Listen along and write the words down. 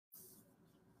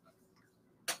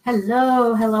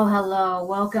Hello, hello, hello.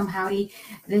 Welcome, howdy.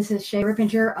 This is Shay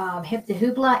Rippinger of Hip to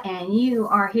Hoopla, and you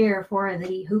are here for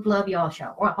the Hoopla of Y'all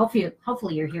show. Well,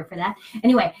 hopefully you're here for that.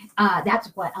 Anyway, that's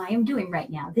what I am doing right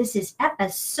now. This is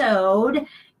episode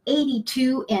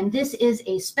 82, and this is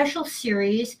a special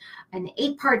series, an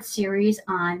 8-part series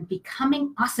on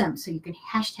becoming awesome. So you can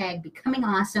hashtag becoming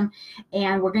awesome,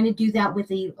 and we're going to do that with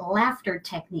the laughter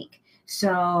technique.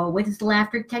 So what is the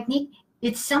laughter technique?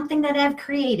 It's something that I've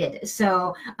created.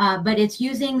 So, but it's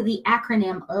using the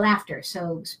acronym LAUGH-T-E-R.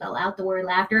 So spell out the word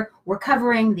laughter. We're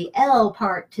covering the L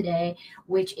part today,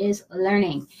 which is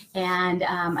learning. And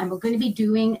I'm going to be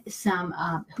doing some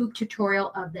hoop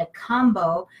tutorial of the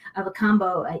combo,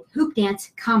 a hoop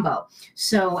dance combo.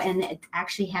 So, and it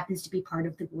actually happens to be part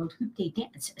of the World Hoop Day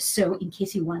dance. So in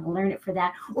case you want to learn it for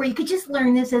that, or you could just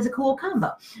learn this as a cool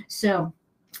combo. So,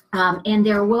 and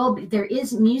there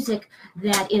is music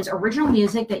that is original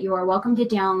music that you are welcome to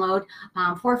download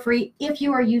for free if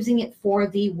you are using it for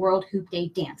the World Hoop Day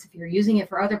dance. If you're using it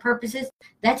for other purposes,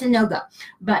 that's a no-go.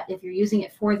 But if you're using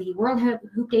it for the World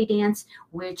Hoop Day dance,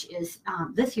 which is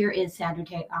this year is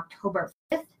Saturday, October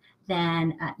 5th,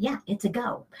 then yeah, it's a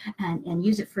go, and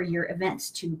use it for your events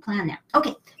to plan that.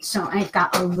 Okay, so I've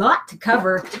got a lot to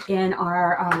cover in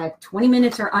our 20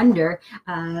 minutes or under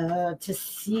to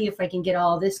see if I can get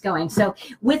all this going. So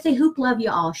with the Hoop Love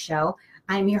You All show,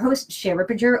 I'm your host, Shay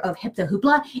Rippinger of Hip to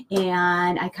Hoopla,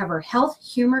 and I cover health,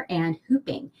 humor, and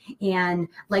hooping. And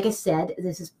like I said,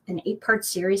 this is an 8-part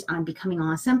series on becoming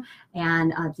awesome,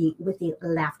 and with the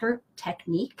laughter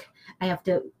technique. I have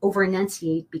to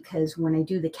over-enunciate because when I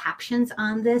do the captions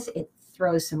on this, it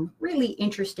throws some really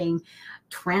interesting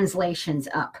translations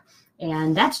up.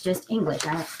 And that's just English.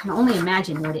 I can only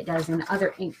imagine what it does in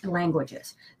other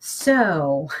languages.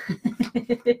 So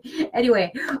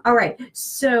anyway, all right.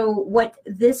 So what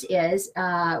this is,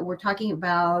 we're talking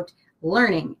about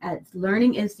learning.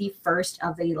 Learning is the first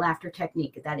of the laughter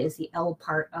technique. That is the L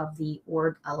part of the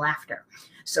word laughter.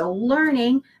 So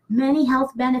learning, many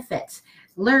health benefits.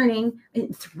 Learning,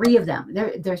 3 of them.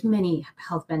 There's many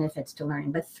health benefits to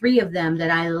learning, but 3 of them that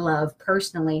I love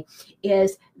personally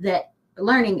is that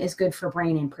learning is good for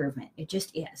brain improvement. It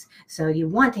just is. So you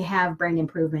want to have brain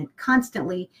improvement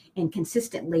constantly and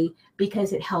consistently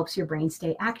because it helps your brain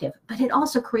stay active. But it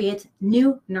also creates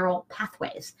new neural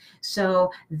pathways.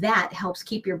 So that helps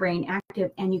keep your brain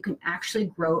active, and you can actually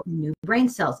grow new brain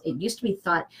cells. It used to be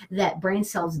thought that brain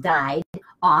cells died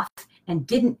off and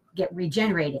didn't get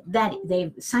regenerated.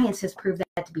 Science has proved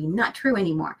that to be not true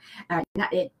anymore.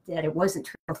 That it wasn't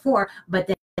true before, but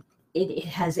then it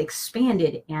has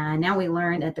expanded, and now we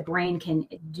learn that the brain can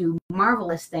do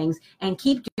marvelous things and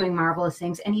keep doing marvelous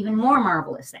things and even more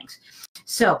marvelous things.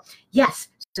 So yes,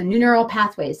 so new neural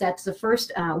pathways, that's the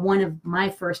first one of my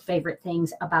first favorite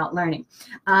things about learning.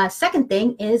 Second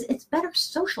thing is it's better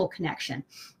social connection.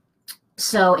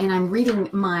 So, and I'm reading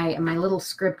my little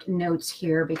script notes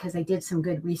here because I did some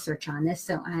good research on this.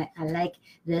 So I like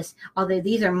this, although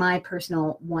these are my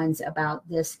personal ones about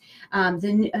this.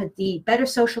 The better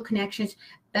social connections,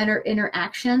 better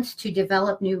interactions to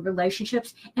develop new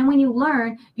relationships. And when you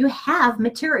learn, you have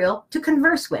material to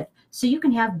converse with. So you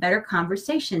can have better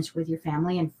conversations with your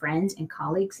family and friends and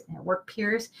colleagues and work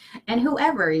peers and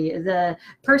whoever, the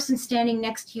person standing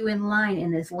next to you in line,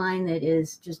 in this line that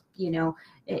is just, you know,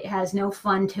 it has no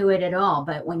fun to it at all.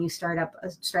 But when you strike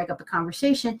up a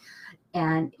conversation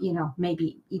and, you know,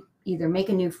 maybe either make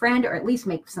a new friend or at least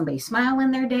make somebody smile in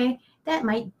their day, that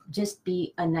might just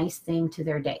be a nice thing to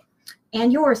their day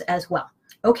and yours as well.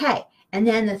 Okay. And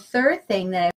then the third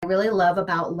thing that I really love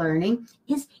about learning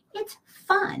is it's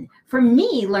fun. For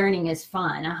me, learning is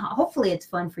fun. Hopefully it's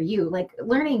fun for you. Like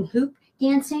learning hoop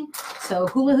dancing, so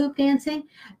hula hoop dancing.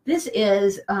 This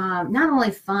is not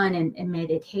only fun and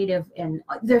meditative, and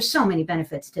there's so many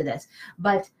benefits to this,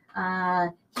 but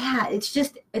yeah, it's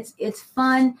just, it's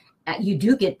fun. You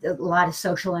do get a lot of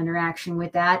social interaction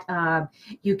with that.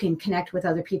 You can connect with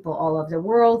other people all over the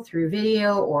world through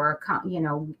video or, you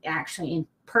know, actually in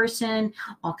person,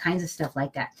 all kinds of stuff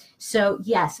like that. So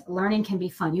yes, learning can be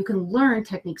fun. You can learn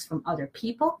techniques from other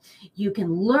people. You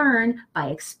can learn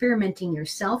by experimenting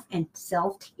yourself and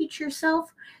self-teach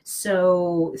yourself.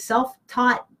 So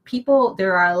self-taught people,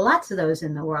 there are lots of those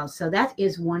in the world. So that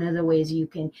is one of the ways you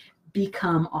can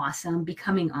become awesome,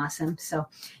 becoming awesome. So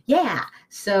yeah,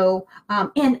 so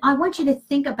and I want you to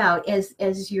think about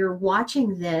as you're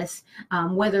watching this,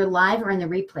 whether live or in the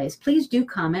replays, please do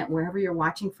comment wherever you're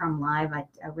watching from live. I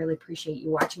really appreciate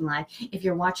you watching live. If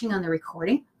you're watching on the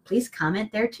recording, please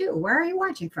comment there too. Where are you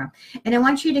watching from? And I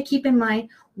want you to keep in mind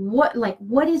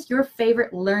what is your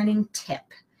favorite learning tip?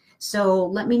 So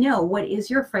let me know, what is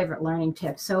your favorite learning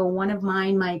tip? So one of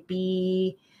mine might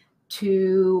be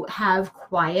to have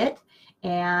quiet,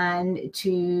 and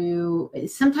to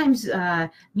sometimes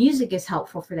music is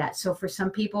helpful for that. So for some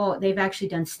people, they've actually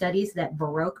done studies that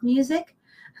Baroque music,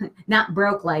 not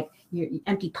broke like your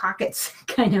empty pockets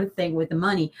kind of thing with the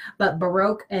money, but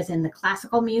Baroque as in the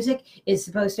classical music is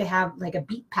supposed to have like a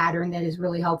beat pattern that is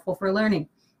really helpful for learning.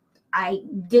 I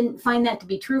didn't find that to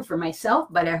be true for myself,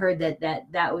 but I heard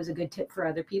that was a good tip for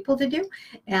other people to do.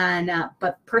 And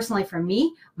but personally for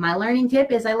me, my learning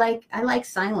tip is I like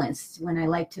silence when I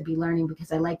like to be learning,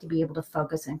 because I like to be able to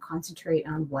focus and concentrate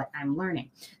on what I'm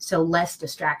learning. So less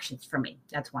distractions for me.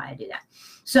 That's why I do that.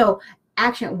 So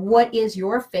action, what is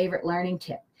your favorite learning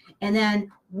tip? And then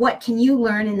what can you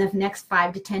learn in the next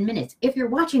 5 to 10 minutes? If you're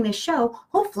watching this show,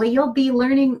 hopefully you'll be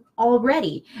learning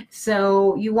already.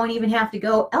 So you won't even have to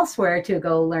go elsewhere to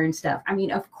go learn stuff. I mean,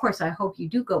 of course, I hope you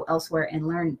do go elsewhere and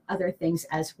learn other things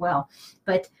as well.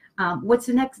 But what's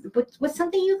the next, what's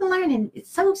something you can learn and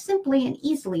it's so simply and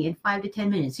easily in 5 to 10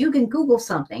 minutes? You can Google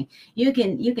something. You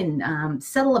can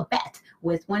settle a bet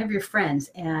with one of your friends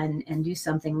and do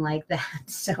something like that.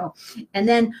 So, and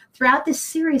then throughout this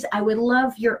series, I would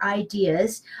love your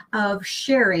ideas of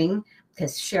sharing,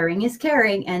 because sharing is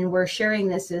caring, and we're sharing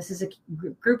this. This is a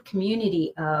group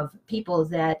community of people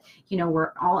that, you know,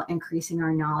 we're all increasing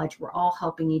our knowledge. We're all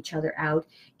helping each other out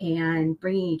and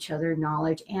bringing each other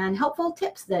knowledge and helpful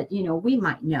tips that, you know, we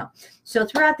might know. So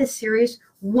throughout this series,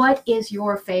 what is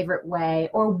your favorite way,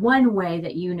 or one way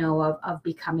that you know of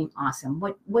becoming awesome?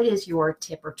 What is your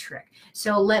tip or trick?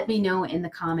 So let me know in the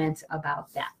comments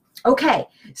about that. Okay,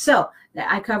 so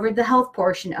I covered the health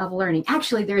portion of learning.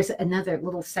 Actually, there's another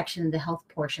little section of the health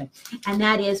portion, and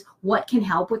that is what can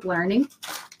help with learning.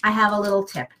 I have a little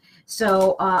tip.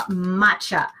 So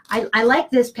matcha. I like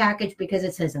this package because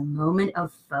it says a moment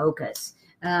of focus.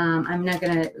 I'm not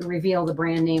going to reveal the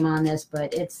brand name on this,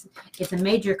 but it's a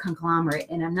major conglomerate,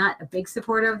 and I'm not a big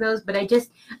supporter of those. But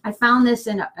I found this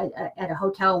at a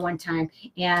hotel one time,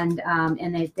 and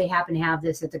they happen to have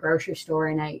this at the grocery store,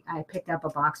 and I picked up a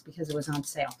box because it was on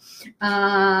sale.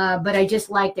 But I just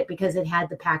liked it because it had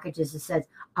the packages that says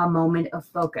a moment of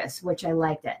focus, which I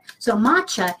liked it. So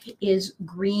matcha is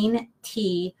green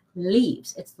tea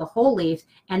leaves. It's the whole leaves,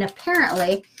 and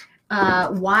apparently.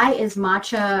 Why is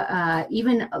matcha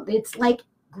it's like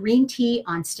green tea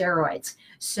on steroids.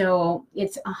 So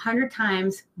it's 100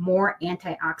 times more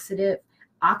antioxidant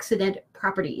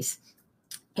properties.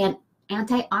 And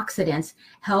antioxidants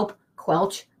help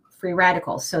quench free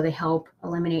radicals. So they help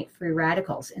eliminate free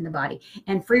radicals in the body.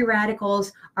 And free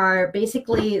radicals are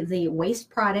basically the waste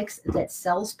products that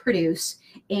cells produce.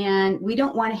 And we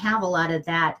don't want to have a lot of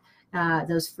that.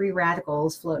 Those free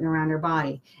radicals floating around our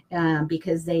body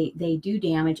because they do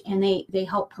damage, and they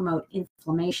help promote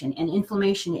inflammation. And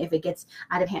inflammation, if it gets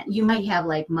out of hand, you might have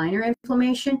like minor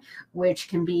inflammation, which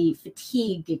can be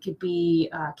fatigue. It could be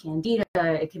candida.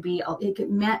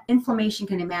 Inflammation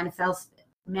can manifest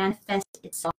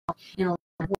itself in a lot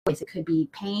of ways. It could be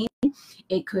pain.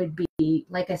 It could be,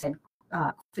 like I said,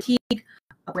 fatigue,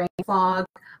 brain fog,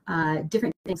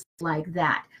 different things like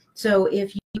that. So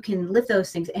if you can lift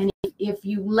those things, and if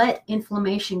you let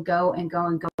inflammation go and go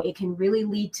and go, it can really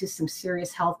lead to some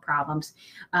serious health problems,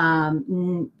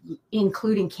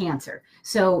 including cancer.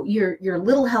 So your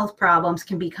little health problems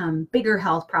can become bigger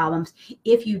health problems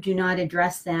if you do not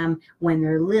address them when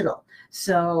they're little.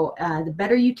 So the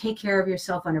better you take care of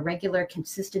yourself on a regular,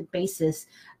 consistent basis,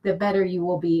 the better you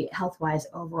will be health-wise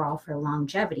overall for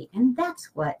longevity. And that's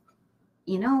what,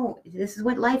 you know, this is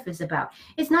what life is about.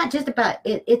 It's not just about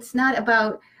it. It's not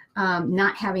about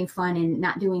not having fun and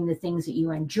not doing the things that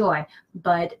you enjoy,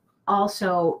 but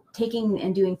also taking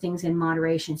and doing things in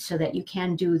moderation so that you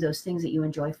can do those things that you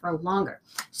enjoy for longer.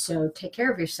 So take care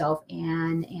of yourself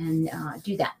and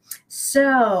do that.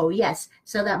 So yes,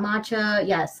 so that matcha,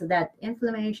 yes, so that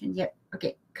inflammation, yeah,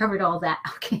 okay, covered all that.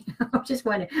 Okay, I'm just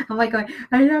wondering, I'm like,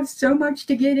 I have so much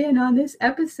to get in on this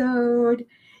episode.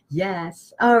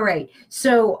 Yes. All right.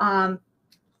 So,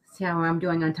 see how I'm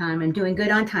doing on time. I'm doing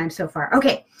good on time so far.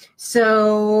 Okay.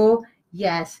 So,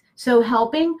 yes. So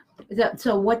helping,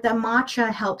 so what the matcha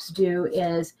helps do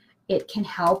is it can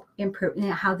help improve, you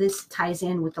know, how this ties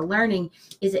in with the learning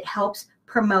is it helps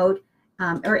promote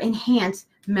or enhance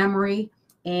memory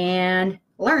and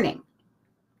learning.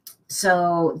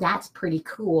 So that's pretty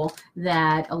cool,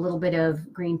 that a little bit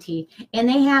of green tea. And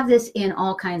they have this in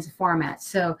all kinds of formats.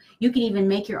 So you can even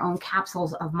make your own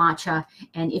capsules of matcha.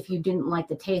 And if you didn't like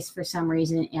the taste for some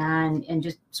reason, and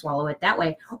just swallow it that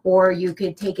way. Or you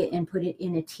could take it and put it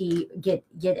in a tea, get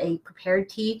a prepared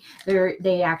tea.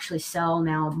 They actually sell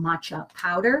now matcha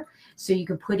powder. So you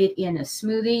could put it in a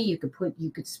smoothie.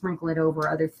 You could sprinkle it over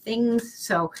other things.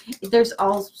 So there's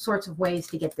all sorts of ways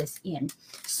to get this in.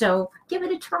 So give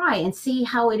it a try and see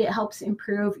how it helps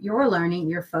improve your learning,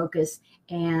 your focus,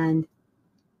 and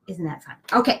isn't that fun?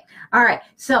 Okay. All right.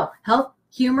 So health,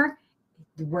 humor.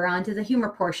 We're on to the humor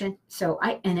portion. So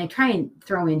I try and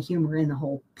throw in humor in the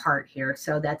whole part here.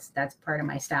 So that's part of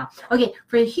my style. Okay,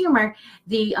 for the humor,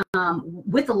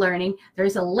 with the learning,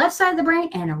 there's a left side of the brain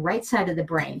and a right side of the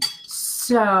brain.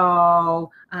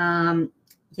 So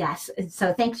yes.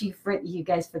 So thanks you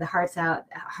guys for the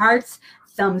hearts,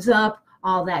 thumbs up,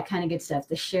 all that kind of good stuff,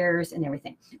 the shares and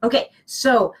everything. Okay,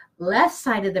 so left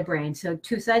side of the brain. So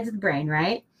two sides of the brain,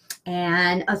 right?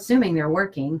 And assuming they're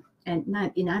working. And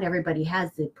not everybody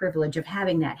has the privilege of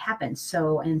having that happen.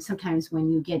 So, and sometimes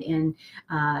when you get in,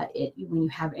 when you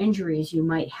have injuries, you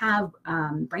might have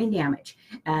brain damage.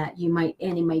 And it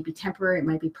might be temporary, it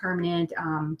might be permanent.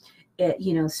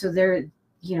 So they're,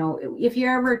 if you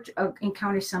ever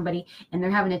encounter somebody and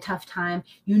they're having a tough time,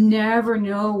 you never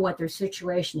know what their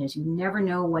situation is. You never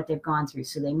know what they've gone through.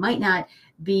 So they might not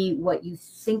be what you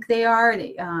think they are.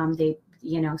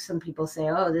 Some people say,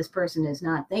 oh, this person is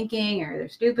not thinking, or they're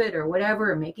stupid, or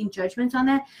whatever, or making judgments on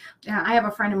that. I have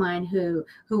a friend of mine who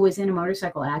was in a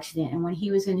motorcycle accident, and when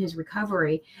he was in his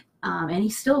recovery, and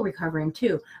he's still recovering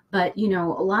too, but a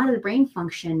lot of the brain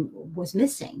function was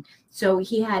missing. So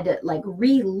he had to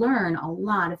relearn a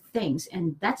lot of things.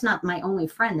 And that's not my only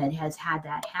friend that has had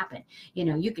that happen.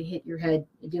 You could hit your head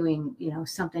doing,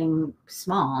 something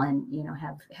small and,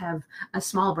 have a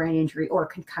small brain injury or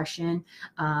concussion.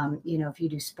 If you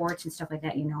do sports and stuff like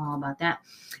that, all about that.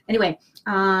 Anyway,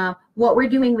 what we're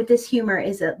doing with this humor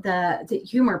is the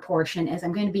humor portion is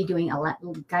I'm going to be doing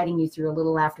guiding you through a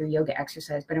little laughter yoga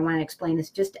exercise, but I want to explain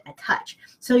this just a touch.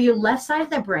 So your left side of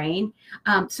the brain,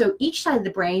 so each side of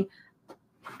the brain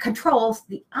controls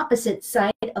the opposite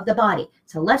side of the body.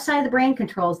 So left side of the brain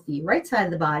controls the right side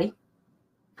of the body,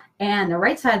 and the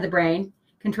right side of the brain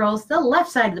controls the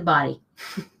left side of the body.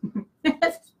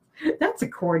 That's a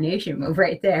coordination move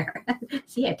right there.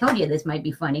 See, I told you this might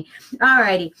be funny. All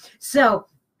righty. So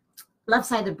left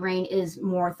side of the brain is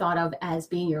more thought of as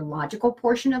being your logical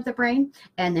portion of the brain,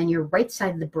 and then your right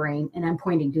side of the brain, and I'm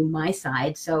pointing to my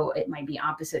side, so it might be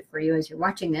opposite for you as you're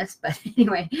watching this, but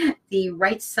anyway, the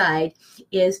right side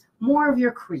is more of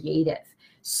your creative.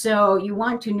 So you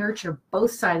want to nurture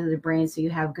both sides of the brain so you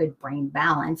have good brain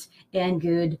balance and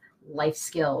good life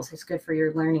skills. It's good for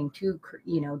your learning to,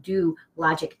 do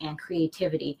logic and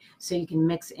creativity, so you can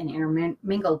mix and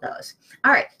intermingle those.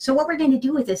 All right. So what we're going to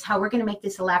do with this, how we're going to make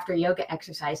this a laughter yoga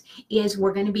exercise, is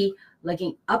we're going to be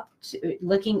looking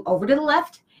over to the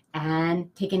left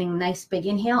and taking a nice big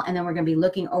inhale, and then we're going to be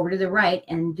looking over to the right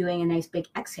and doing a nice big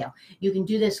exhale. You can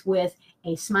do this with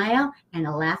a smile and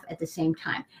a laugh at the same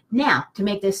time. Now, to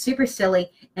make this super silly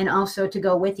and also to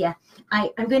go with you,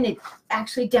 I'm going to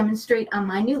actually demonstrate on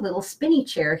my new little spinny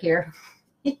chair here.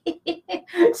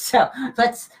 So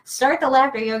let's start the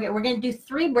laughter yoga. We're going to do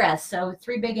 3 breaths, so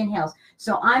 3 big inhales.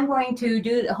 So I'm going to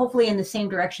do hopefully in the same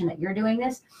direction that you're doing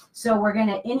this. So we're going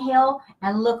to inhale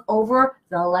and look over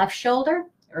the left shoulder,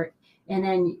 and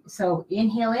then so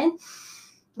inhale in,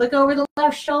 look over the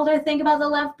left shoulder, think about the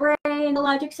left brain, the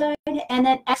logic side, and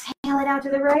then exhale it out to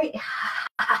the right.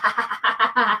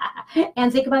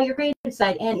 And think about your creative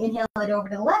side, and inhale it over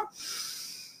to the left.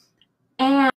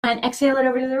 And exhale it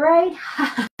over to the right.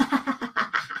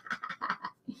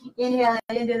 Inhale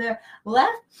it into the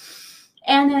left.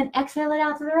 And then exhale it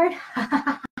out to the right.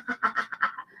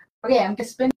 Okay, I'm going to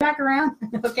spin back around.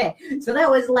 Okay, so that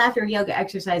was laughter yoga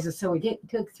exercises. So we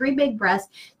took 3 big breaths,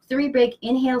 3 big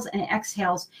inhales and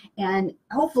exhales, and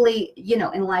hopefully,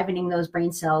 enlivening those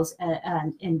brain cells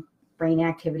and brain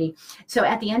activity. So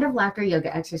at the end of laughter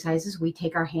yoga exercises, we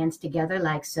take our hands together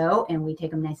like so, and we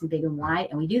take them nice and big and wide,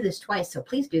 and we do this twice. So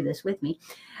please do this with me.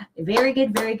 Very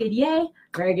good, yay.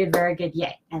 Very good,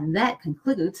 yay. And that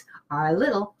concludes our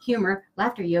little humor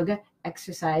laughter yoga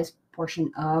exercise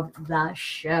portion of the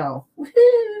show.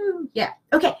 Woohoo! Yeah.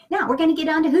 Okay, now we're going to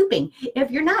get on to hooping. If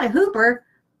you're not a hooper,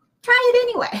 try it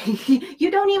anyway.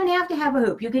 You don't even have to have a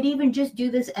hoop. You could even just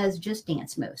do this as just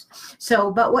dance moves.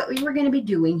 So, but what we're going to be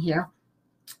doing here,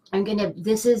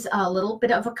 this is a little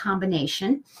bit of a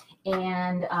combination,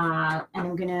 and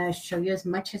I'm going to show you as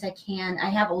much as I can. I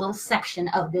have a little section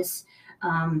of this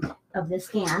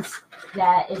dance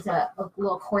that is a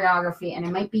little choreography, and I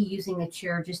might be using the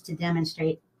chair just to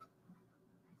demonstrate.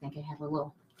 I think I have a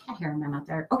little cat hair in my mouth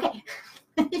there. Okay.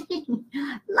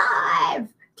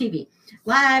 Live TV,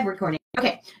 live recording.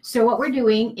 Okay, so what we're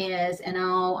doing is, and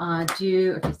I'll I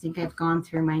think I've gone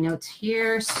through my notes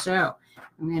here. So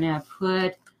I'm going to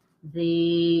put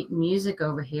the music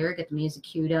over here. Get the music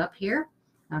queued up here.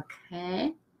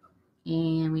 Okay.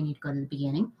 And we need to go to the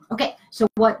beginning. Okay, so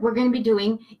what we're going to be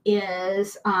doing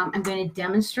is I'm going to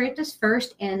demonstrate this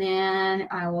first, and then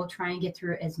I will try and get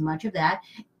through as much of that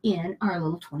in our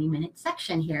little 20-minute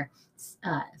section here.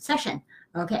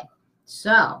 Okay,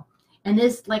 so, and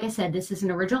this, like I said, this is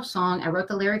an original song. I wrote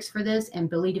the lyrics for this, and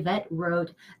Billy DeVette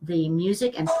wrote the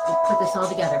music and put this all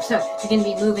together. So you're going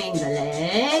to be moving the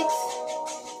legs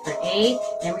for 8,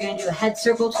 then we're going to do a head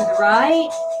circle to the right.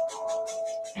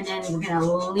 And then we're going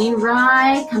to lean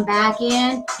right, come back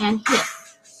in, and hit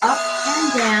up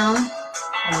and down,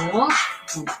 hold,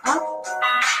 and up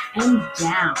and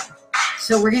down.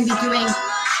 So we're going to be doing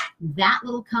that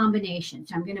little combination.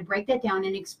 So I'm going to break that down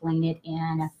and explain it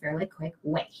in a fairly quick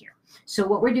way here. So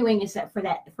what we're doing is that for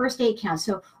that first 8 counts.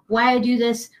 So why I do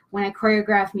this when I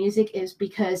choreograph music is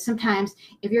because sometimes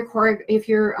if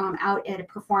you're out at a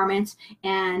performance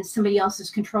and somebody else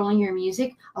is controlling your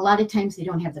music, a lot of times they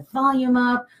don't have the volume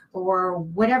up or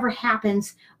whatever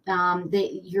happens,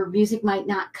 your music might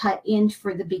not cut in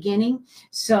for the beginning.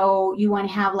 So you want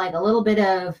to have like a little bit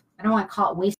of, I don't want to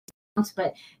call it waste,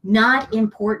 but not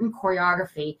important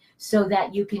choreography so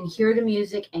that you can hear the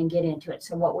music and get into it.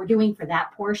 So what we're doing for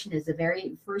that portion is the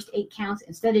very first 8 counts.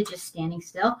 Instead of just standing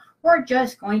still, we're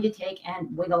just going to take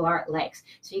and wiggle our legs.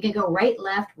 So you can go right,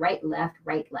 left, right, left,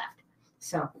 right, left.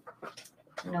 So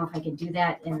I don't know if I can do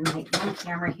that in my own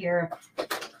camera here.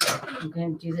 I'm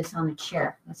going to do this on the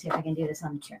chair. Let's see if I can do this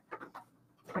on the chair.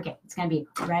 Okay, it's going to be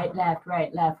right, left,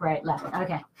 right, left, right, left.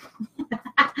 Okay.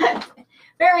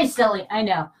 Very silly, I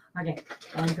know. Okay,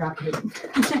 I'll drop it.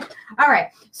 All right,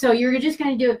 so you're just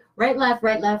going to do right, left,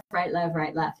 right, left, right, left,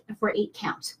 right, left for 8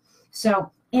 counts.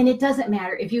 So, and it doesn't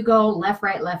matter if you go left,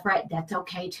 right, that's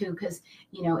okay too, because,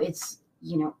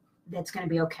 that's going to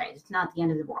be okay. It's not the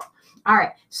end of the world. All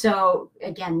right, so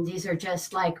again, these are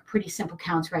just like pretty simple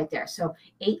counts right there. So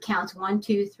 8 counts, 1,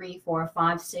 2, 3, 4,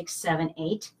 5, 6, 7,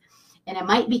 8. And I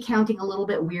might be counting a little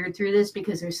bit weird through this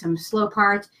because there's some slow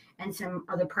parts and some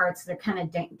other parts that are kind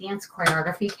of dance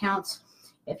choreography counts,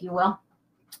 if you will.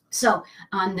 So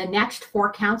on the next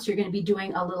 4 counts, you're going to be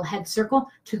doing a little head circle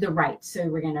to the right. So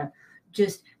we're going to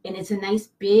just, and it's a nice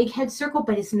big head circle,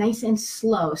 but it's nice and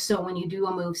slow. So when you do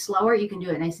a move slower, you can do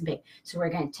it nice and big. So we're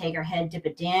going to take our head, dip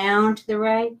it down to the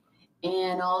right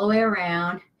and all the way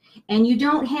around. And you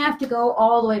don't have to go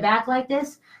all the way back like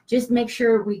this. Just make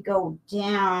sure we go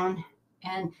down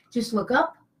and just look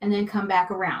up and then come back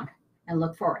around and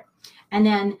look forward. And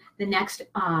then the next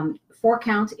 4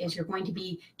 counts is you're going to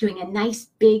be doing a nice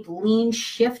big lean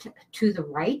shift to the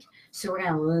right. So we're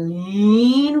going to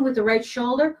lean with the right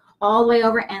shoulder all the way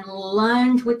over and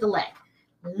lunge with the leg.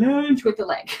 Lunge with the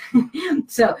leg.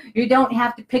 So you don't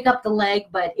have to pick up the leg,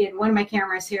 but in one of my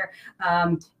cameras here,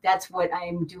 that's what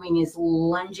I'm doing is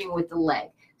lunging with the leg.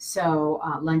 So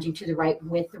lunging to the right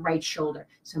with the right shoulder.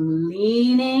 So I'm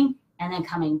leaning and then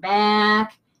coming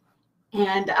back.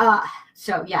 And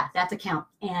so yeah, that's a count.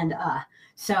 And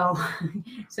so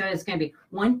it's going to be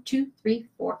 1, 2, 3,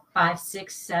 4, 5,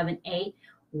 6, 7, 8.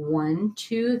 1,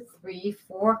 2, 3,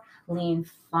 4. Lean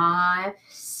 5,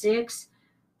 6,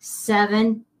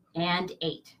 7, and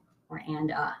 8. Or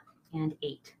and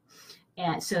 8.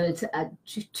 And so it's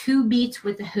 2 beats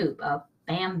with the hoop of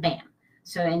bam, bam.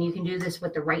 So, and you can do this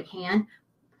with the right hand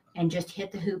and just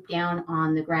hit the hoop down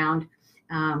on the ground.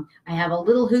 I have a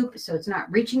little hoop, so it's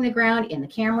not reaching the ground in the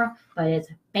camera, but it's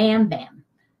bam, bam.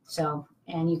 So,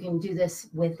 and you can do this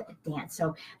with dance.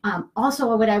 So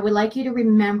also what I would like you to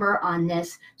remember on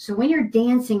this, so when you're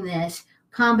dancing this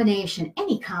combination,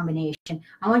 any combination,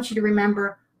 I want you to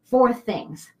remember 4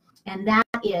 things. And that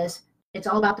is, it's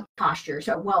all about the posture.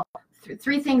 So, well,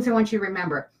 3 things I want you to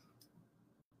remember.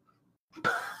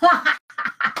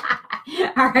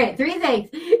 All right, 3 things.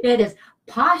 It is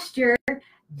posture,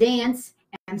 dance,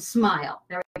 and smile.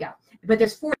 There we go. But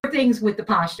there's 4 things with the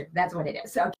posture. That's what it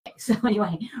is. Okay. So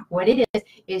anyway, what it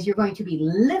is you're going to be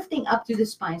lifting up through the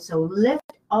spine. So lift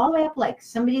all the way up like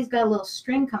somebody's got a little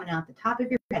string coming out the top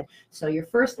of your head. So you're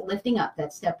first lifting up.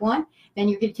 That's step 1. Then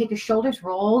you're going to take the shoulders,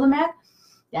 roll them back.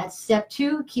 That's step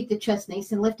 2. Keep the chest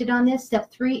nice and lifted on this.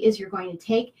 Step 3 is you're going to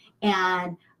take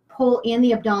and pull in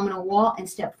the abdominal wall. And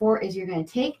step 4 is you're going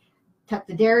to take, tuck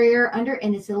the derriere under,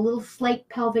 and it's a little slight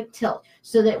pelvic tilt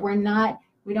so that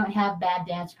we don't have bad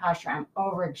dance posture. I'm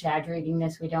over exaggerating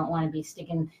this. We don't want to be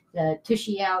sticking the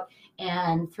tushy out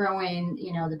and throwing,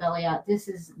 the belly out. This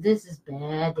is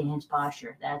bad dance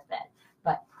posture. That's bad.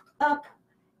 But up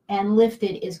and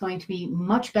lifted is going to be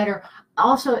much better.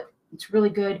 Also, it's really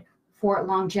good for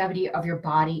longevity of your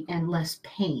body and less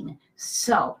pain.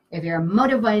 So if you're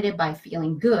motivated by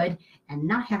feeling good and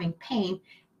not having pain,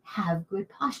 have good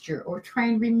posture, or try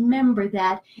and remember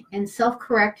that and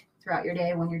self-correct throughout your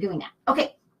day when you're doing that.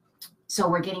 Okay, so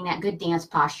we're getting that good dance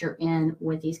posture in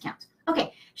with these counts.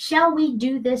 Okay, shall we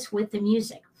do this with the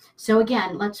music? So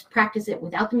again, let's practice it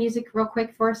without the music real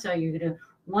quick first. So you're going to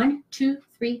 1, 2,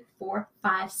 3, 4,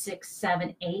 5, 6,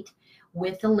 7, 8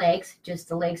 with the legs. Just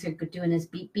the legs are doing this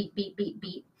beat, beat, beat, beat,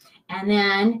 beat. And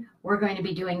then we're going to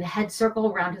be doing the head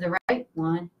circle around to the right.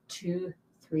 1, 2,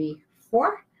 3,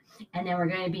 4. And then we're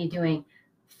going to be doing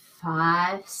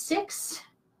 5, 6,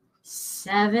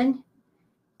 7,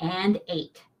 and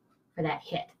 8 for that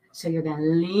hit. So you're going to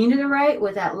lean to the right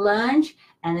with that lunge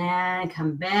and then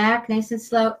come back nice and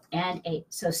slow and 8.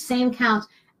 So same counts,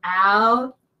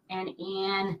 out and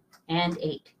in and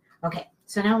 8. Okay,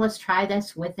 so now let's try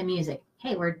this with the music.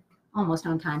 Hey, we're almost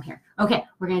on time here. Okay,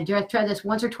 we're going to try this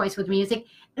once or twice with music,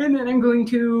 and then I'm going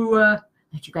to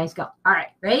let you guys go. All right,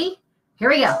 ready? Here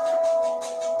we go.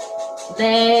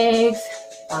 Legs,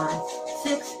 5,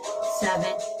 6, 7,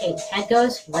 8. Head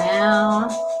goes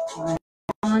round,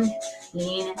 round,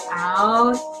 lean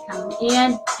out, come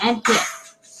in, and hit.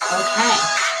 Okay,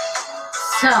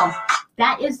 so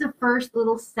that is the first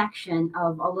little section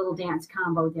of a little dance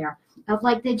combo there, of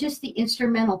like just the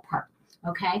instrumental part.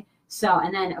 Okay, so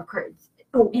and then of course,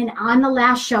 oh, and on the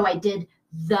last show I did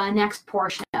the next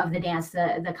portion of the dance,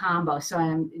 the combo. So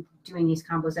I'm doing these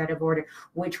combos out of order,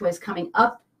 which was coming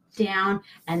up, down,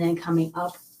 and then coming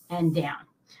up and down.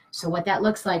 So what that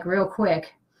looks like real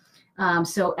quick.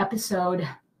 So episode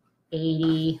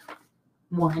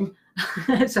 81.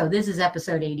 So this is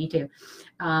episode 82.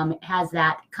 Has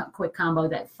that quick combo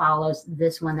that follows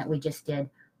this one that we just did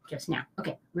just now.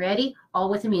 Okay, ready? All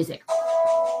with the music.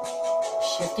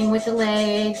 Shifting with the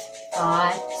legs.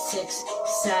 5, 6,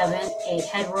 7, 8.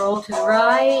 Head roll to the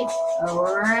right,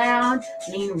 around,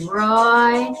 lean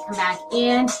right, come back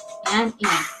in and in.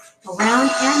 Around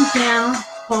and down,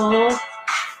 hold,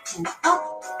 and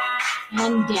up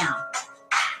and down.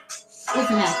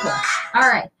 Isn't that cool? All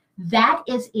right, that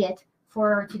is it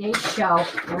for today's show.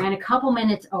 I ran a couple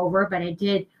minutes over, but I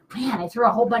threw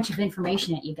a whole bunch of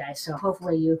information at you guys, so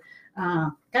hopefully you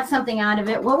got something out of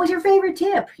it. What was your favorite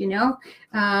tip?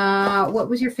 What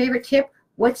was your favorite tip?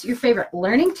 What's your favorite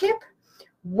learning tip?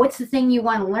 What's the thing you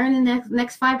want to learn in the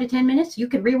next 5 to 10 minutes? You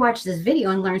could rewatch this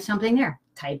video and learn something there.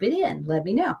 Type it in. Let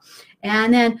me know.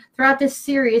 And then throughout this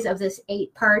series of this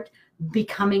 8-part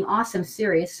Becoming Awesome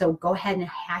series, so go ahead and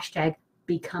hashtag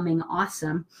Becoming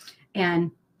Awesome,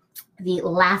 and the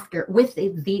laughter with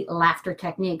the laughter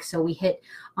technique. So we hit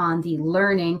on the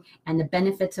learning and the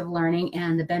benefits of learning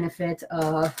and the benefits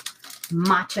of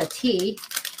matcha tea.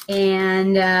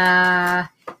 And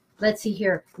let's see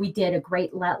here. We did a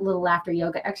great little laughter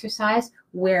yoga exercise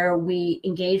where we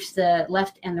engaged the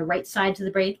left and the right sides of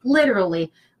the brain,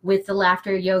 literally with the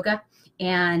laughter yoga,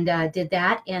 and did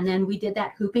that. And then we did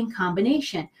that hooping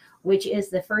combination, which is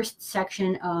the first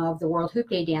section of the World Hoop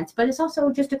Day dance, but it's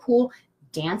also just a cool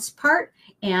dance part.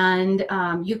 And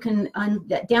you can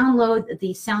download the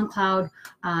SoundCloud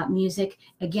music.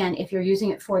 Again, if you're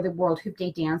using it for the World Hoop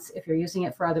Day dance, if you're using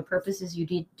it for other purposes, you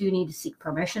do need to seek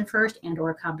permission first and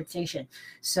or compensation.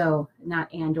 So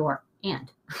not and or and.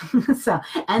 So,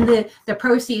 and the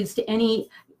proceeds to any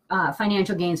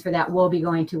financial gains for that will be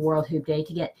going to World Hoop Day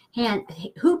to get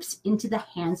hoops into the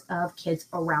hands of kids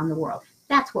around the world.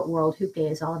 That's what World Hoop Day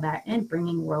is all about, and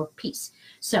bringing world peace.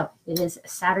 So it is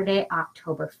Saturday,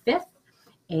 October 5th.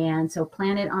 And so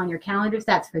plan it on your calendars.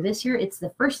 That's for this year. It's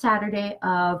the first Saturday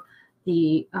of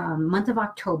the month of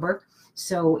October.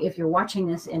 So if you're watching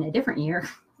this in a different year,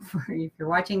 if you're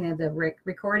watching the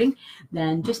recording,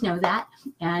 then just know that.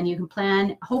 And you can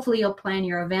plan, hopefully you'll plan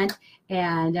your event.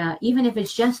 And even if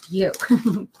it's just you,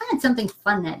 plan something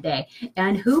fun that day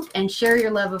and hoop and share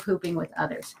your love of hooping with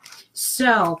others.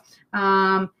 So,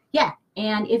 yeah.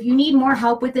 And if you need more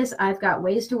help with this, I've got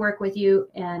ways to work with you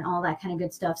and all that kind of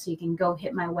good stuff. So you can go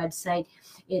hit my website.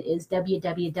 It is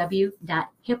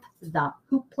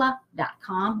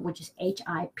www.hipthehoopla.com, which is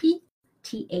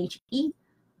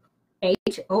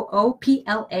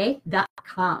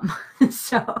HIPTHEHOOPLA.com.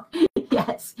 So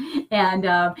yes. And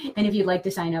if you'd like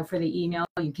to sign up for the email,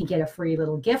 you can get a free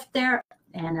little gift there.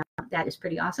 And that is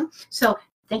pretty awesome. So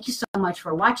thank you so much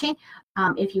for watching.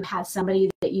 If you have somebody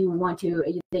that you want to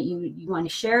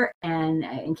share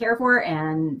and care for,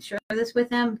 and share this with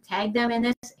them, tag them in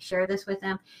this, share this with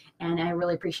them, and I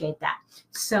really appreciate that.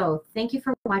 So thank you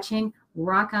for watching.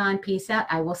 Rock on, peace out.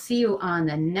 I will see you on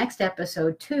the next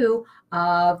episode 2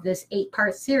 of this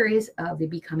 8-part series of the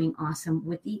Becoming Awesome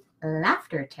with the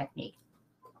Laughter Technique.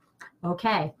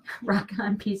 Okay, rock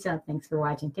on, peace out. Thanks for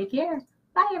watching. Take care.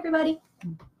 Bye, everybody.